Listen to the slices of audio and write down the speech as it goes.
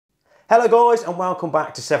Hello guys and welcome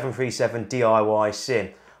back to 737 DIY Sim.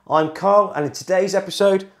 I'm Carl and in today's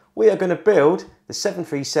episode we are going to build the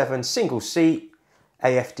 737 single seat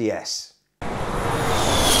AFDS.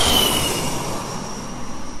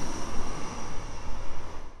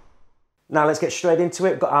 Now let's get straight into it.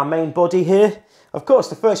 We've got our main body here. Of course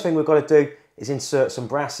the first thing we've got to do is insert some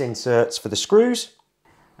brass inserts for the screws.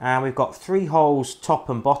 And we've got 3 holes top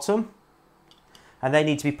and bottom and they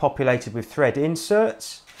need to be populated with thread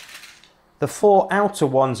inserts. The 4 outer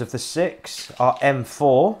ones of the 6 are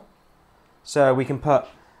M4, so we can put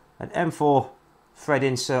an M4 thread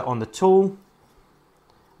insert on the tool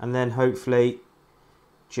and then hopefully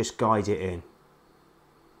just guide it in.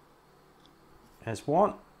 There's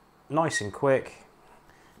one, nice and quick,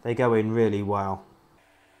 they go in really well.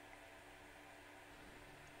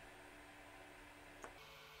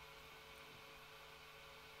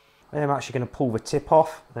 I'm actually going to pull the tip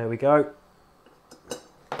off, there we go.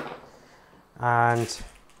 And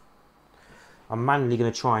I'm manually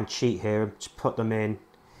going to try and cheat here to put them in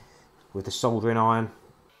with the soldering iron.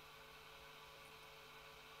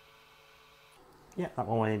 Yeah, that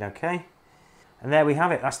one went in okay. And there we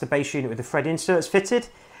have it, that's the base unit with the thread inserts fitted.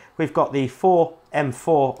 We've got the 4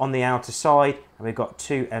 M4 on the outer side and we've got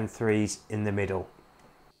 2 M3s in the middle.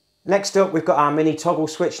 Next up we've got our mini toggle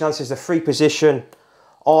switch. Now this is the 3 position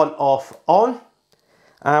on, off, on.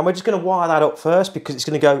 And we're just going to wire that up first because it's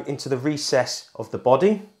going to go into the recess of the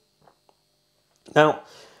body. Now,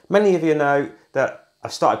 many of you know that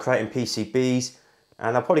I've started creating PCBs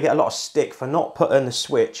and I'll probably get a lot of stick for not putting the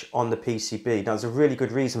switch on the PCB. Now, there's a really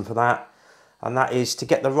good reason for that, and that is to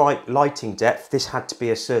get the right lighting depth. This had to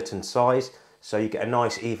be a certain size, so you get a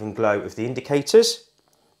nice even glow of the indicators.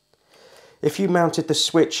 If you mounted the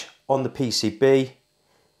switch on the PCB,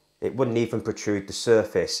 it wouldn't even protrude the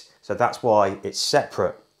surface. So that's why it's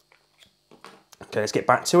separate. Okay, let's get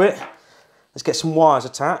back to it. Let's get some wires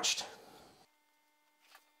attached.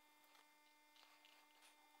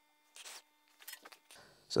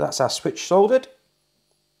 So that's our switch soldered.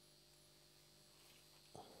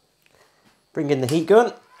 Bring in the heat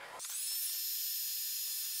gun.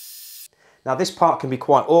 Now this part can be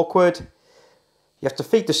quite awkward. You have to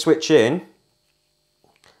feed the switch in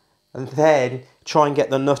and then try and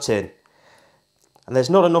get the nut in. And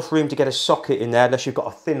there's not enough room to get a socket in there unless you've got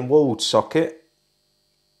a thin walled socket.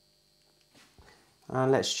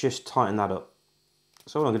 And let's just tighten that up.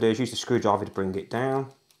 So all I'm going to do is use the screwdriver to bring it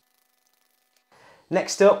down.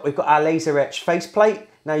 Next up we've got our laser etch faceplate.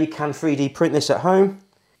 Now you can 3D print this at home.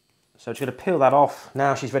 So I'm just going to peel that off.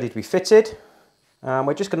 Now she's ready to be fitted. And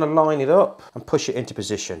we're just going to line it up and push it into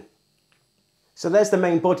position. So there's the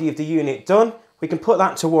main body of the unit done. We can put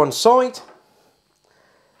that to one side.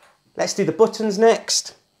 Let's do the buttons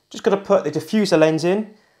next. Just going to put the diffuser lens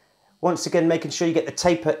in. Once again, making sure you get the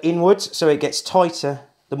taper inwards so it gets tighter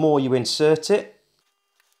the more you insert it.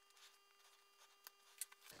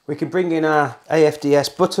 We can bring in our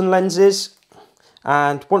AFDS button lenses.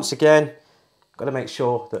 And once again, got to make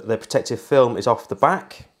sure that the protective film is off the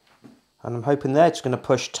back. And I'm hoping they're just going to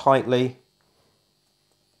push tightly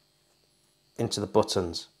into the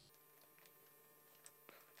buttons.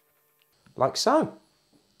 Like so.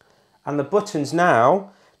 And the buttons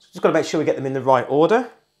now, just got to make sure we get them in the right order.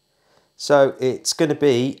 So it's going to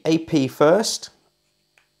be AP first,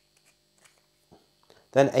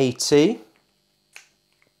 then AT,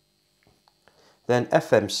 then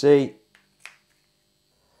FMC.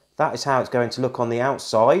 That is how it's going to look on the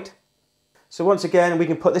outside. So once again, we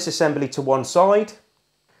can put this assembly to one side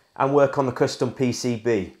and work on the custom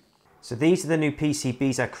PCB. So these are the new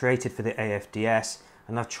PCBs I created for the AFDS,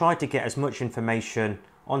 and I've tried to get as much information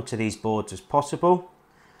onto these boards as possible.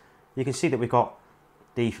 You can see that we've got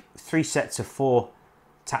the 3 sets of 4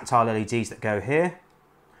 tactile LEDs that go here.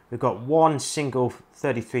 We've got one single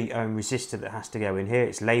 33 ohm resistor that has to go in here,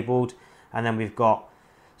 it's labelled, and then we've got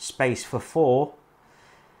space for 4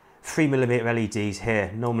 3mm LEDs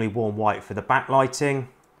here, normally warm white for the backlighting.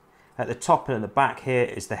 At the top and at the back here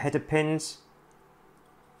is the header pins.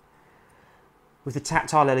 With the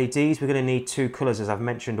tactile LEDs we're going to need 2 colours as I've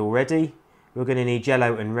mentioned already. We're going to need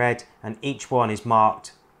yellow and red, and each one is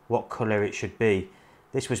marked what colour it should be.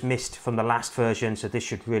 This was missed from the last version, so this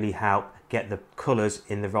should really help get the colours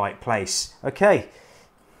in the right place. Okay,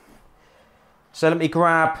 so let me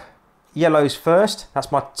grab yellows first.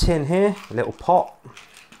 That's my tin here, a little pot.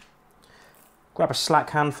 Grab a slack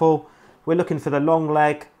handful. We're looking for the long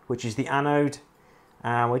leg, which is the anode,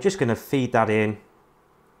 and we're just going to feed that in.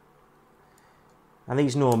 And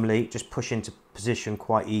these normally just push into position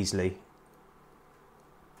quite easily.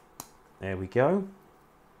 There we go.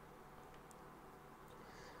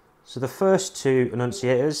 So the first two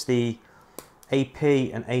annunciators, the AP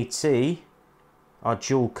and AT, are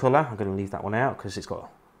dual colour. I'm going to leave that one out because it's got,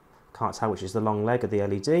 can't tell which is the long leg of the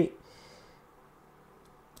LED.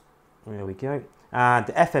 There we go. And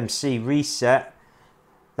the FMC reset,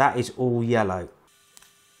 that is all yellow.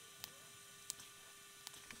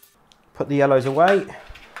 Put the yellows away.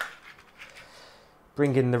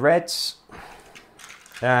 Bring in the reds.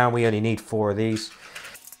 And we only need 4 of these.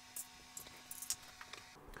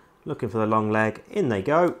 Looking for the long leg. In they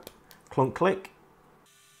go. Clunk click.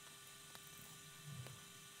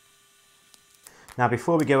 Now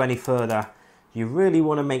before we go any further, you really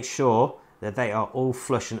want to make sure that they are all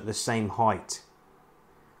flush and at the same height.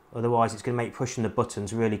 Otherwise it's going to make pushing the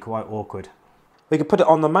buttons really quite awkward. We can put it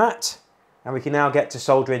on the mat and we can now get to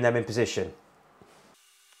soldering them in position.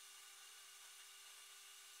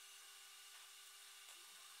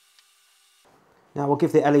 Now we'll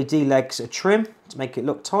give the LED legs a trim to make it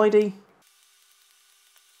look tidy.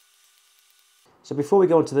 So before we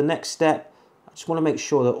go on to the next step, I just want to make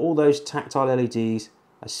sure that all those tactile LEDs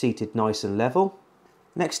are seated nice and level.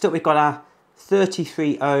 Next up we've got our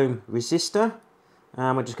 33 ohm resistor,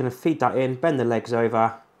 and we're just going to feed that in, bend the legs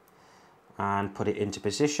over and put it into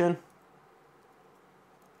position.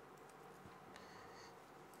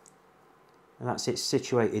 And that's it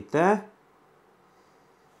situated there.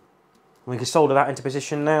 We can solder that into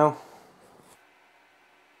position now.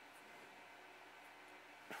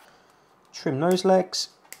 Trim those legs.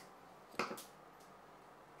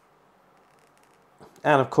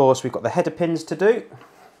 And of course we've got the header pins to do.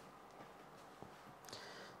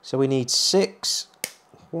 So we need 6.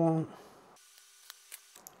 1.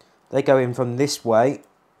 They go in from this way.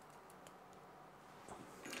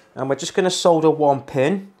 And we're just going to solder 1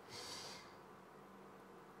 pin,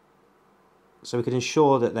 so we can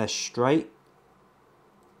ensure that they're straight.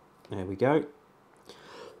 There we go.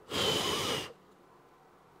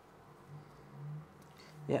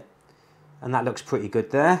 Yeah, and that looks pretty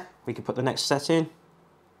good there. We can put the next set in.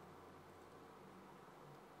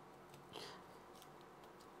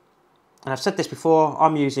 And I've said this before,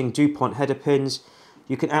 I'm using DuPont header pins.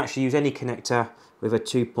 You can actually use any connector with a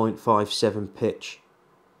 2.57 pitch.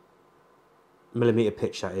 Millimeter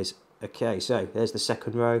pitch, that is. Okay, so there's the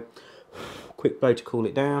second row. Quick blow to cool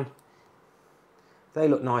it down. They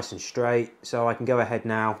look nice and straight, so I can go ahead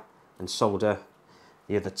now and solder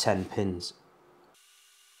the other 10 pins.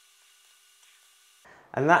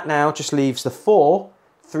 And that now just leaves the 4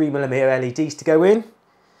 3mm LEDs to go in.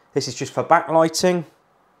 This is just for backlighting.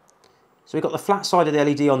 So we've got the flat side of the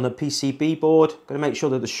LED on the PCB board. Going to make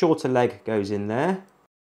sure that the shorter leg goes in there.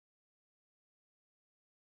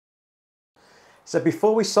 So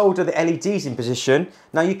before we solder the LEDs in position,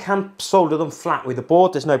 now you can solder them flat with the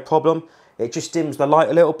board, there's no problem. It just dims the light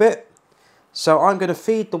a little bit. So I'm going to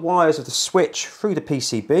feed the wires of the switch through the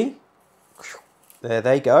PCB. There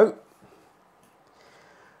they go.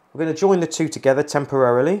 We're going to join the two together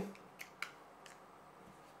temporarily.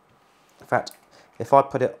 In fact, if I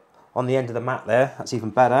put it on the end of the mat there, that's even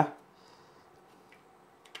better.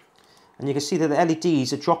 And you can see that the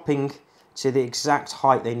LEDs are dropping to the exact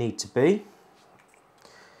height they need to be.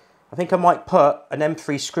 I think I might put an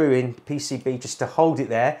M3 screw in PCB just to hold it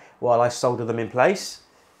there while I solder them in place.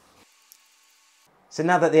 So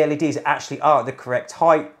now that the LEDs actually are at the correct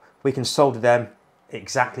height, we can solder them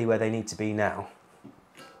exactly where they need to be now.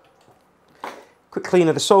 Quick clean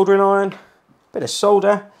of the soldering iron, bit of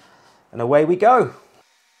solder, and away we go.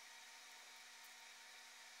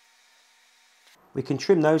 We can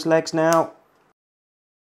trim those legs now.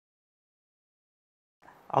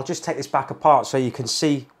 I'll just take this back apart so you can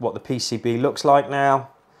see what the PCB looks like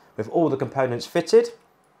now with all the components fitted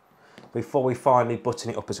before we finally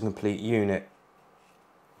button it up as a complete unit.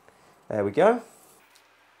 There we go.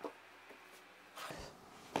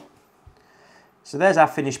 So there's our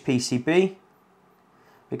finished PCB.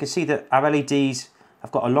 We can see that our LEDs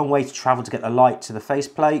have got a long way to travel to get the light to the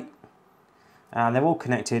faceplate, and they're all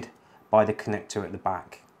connected by the connector at the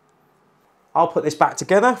back. I'll put this back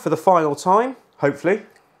together for the final time, hopefully.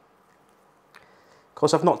 Of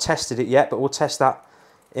course, I've not tested it yet, but we'll test that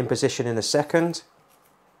in position in a second.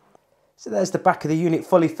 So there's the back of the unit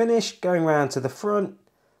fully finished, going round to the front.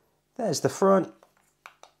 There's the front.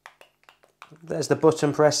 There's the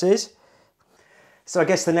button presses. So I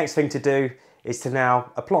guess the next thing to do is to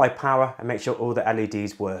now apply power and make sure all the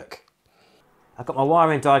LEDs work. I've got my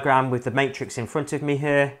wiring diagram with the matrix in front of me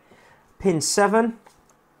here. Pin 7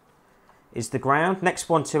 is the ground. Next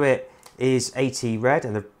one to it is AT red,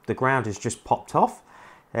 and the ground has just popped off.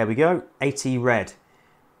 There we go, AT red.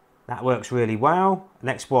 That works really well.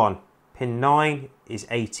 Next one, pin 9 is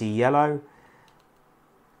AT yellow.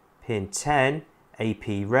 pin 10,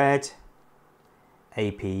 AP red,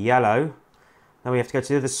 AP yellow. Now we have to go to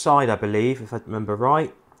the other side, I believe, if I remember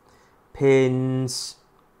right. Pins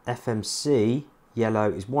FMC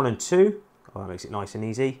yellow is 1 and 2. Oh, that makes it nice and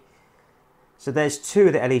easy. So there's 2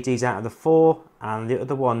 of the LEDs out of the 4, and the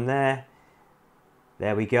other one there.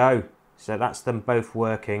 There we go. So that's them both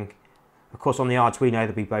working. Of course, on the Arduino,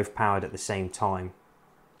 they'll be both powered at the same time.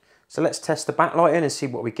 So let's test the backlight in and see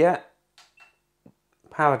what we get.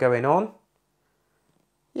 Power going on.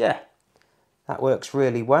 Yeah, that works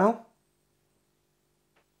really well.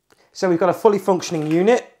 So we've got a fully functioning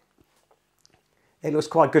unit. It looks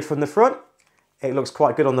quite good from the front. It looks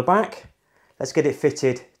quite good on the back. Let's get it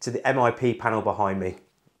fitted to the MIP panel behind me.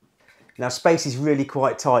 Now space is really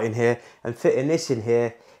quite tight in here, and fitting this in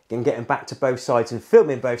here and getting back to both sides and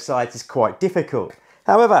filming both sides is quite difficult.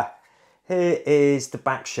 However, here is the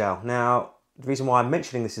back shell. Now, the reason why I'm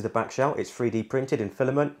mentioning this is the back shell, it's 3D printed in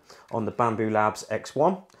filament on the Bamboo Labs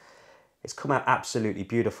X1. It's come out absolutely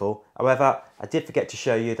beautiful. However, I did forget to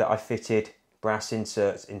show you that I fitted brass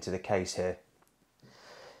inserts into the case here.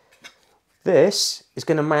 This is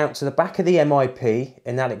going to mount to the back of the MIP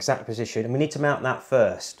in that exact position, and we need to mount that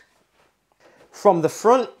first. From the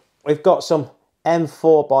front, we've got some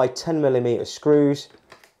M4 by 10mm screws,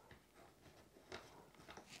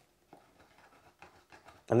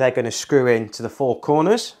 and they're going to screw in to the 4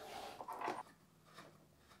 corners.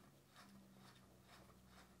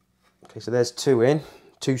 Okay, so there's 2 in,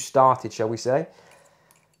 2 started, shall we say.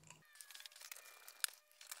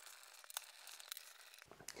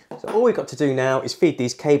 So all we've got to do now is feed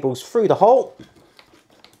these cables through the hole,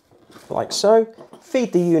 like so,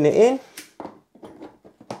 feed the unit in.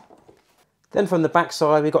 Then from the back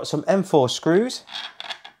side, we've got some M4 screws.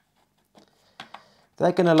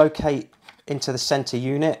 They're going to locate into the center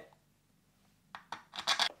unit.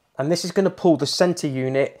 And this is going to pull the center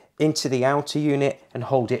unit into the outer unit and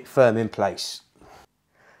hold it firm in place.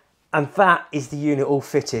 And that is the unit all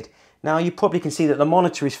fitted. Now you probably can see that the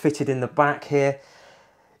monitor is fitted in the back here.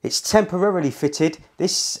 It's temporarily fitted.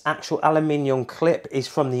 This actual aluminium clip is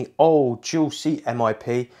from the old dual seat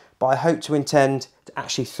MIP, but I hope to intend to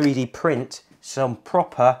actually 3D print some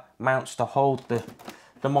proper mounts to hold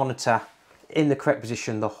the monitor in the correct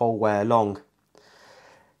position the whole way along.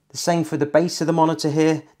 The same for the base of the monitor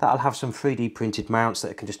here. That'll have some 3D printed mounts that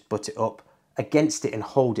I can just butt it up against it and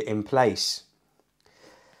hold it in place.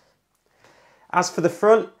 As for the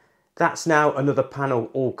front, that's now another panel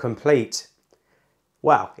all complete.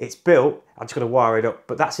 Well, it's built, I'm just going to wire it up,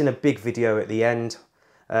 but that's in a big video at the end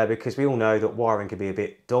because we all know that wiring can be a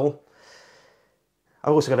bit dull.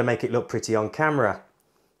 I've also got to make it look pretty on camera.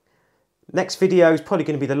 Next video is probably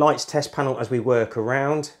going to be the lights test panel as we work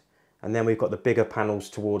around, and then we've got the bigger panels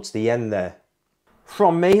towards the end there.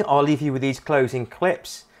 From me, I'll leave you with these closing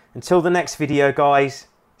clips. Until the next video, guys,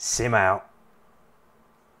 sim out.